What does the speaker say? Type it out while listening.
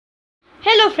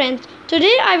Hello friends,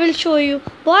 today I will show you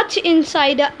what's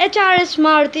inside a HRS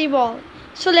Maruti ball.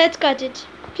 So let's cut it.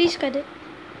 Please cut it.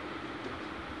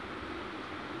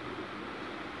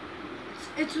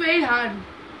 It's very hard.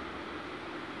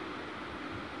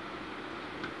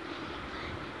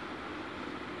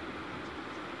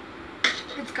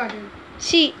 It's cut it.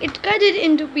 See, it cut it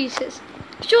into pieces.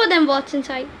 Show them what's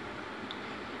inside.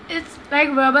 It's like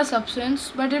rubber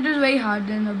substance, but it is very hard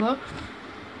than rubber.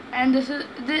 And it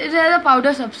has a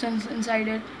powder substance inside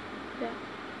it.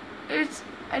 Yeah.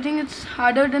 I think it's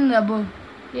harder than rubber.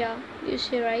 Yeah, you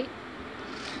see right.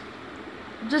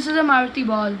 This is a Maruti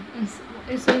ball.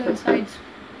 It's inside.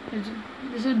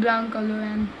 This is brown color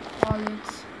and all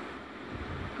it's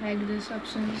like this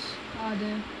substance are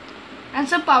there. And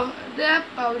some powder. There are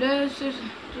powders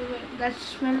that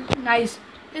smell nice.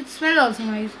 It smells also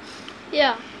nice.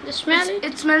 Yeah, you smell it?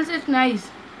 It smells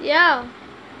nice. Yeah.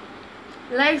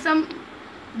 Like some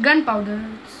gunpowder.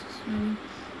 It's smelling.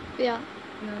 Yeah.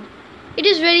 Yeah. It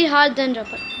is very hard than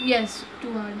rubber. Yes,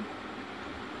 too hard.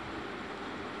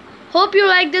 Hope you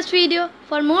like this video.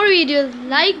 For more videos,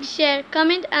 like, share,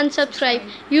 comment and subscribe.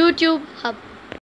 YouTube Hub.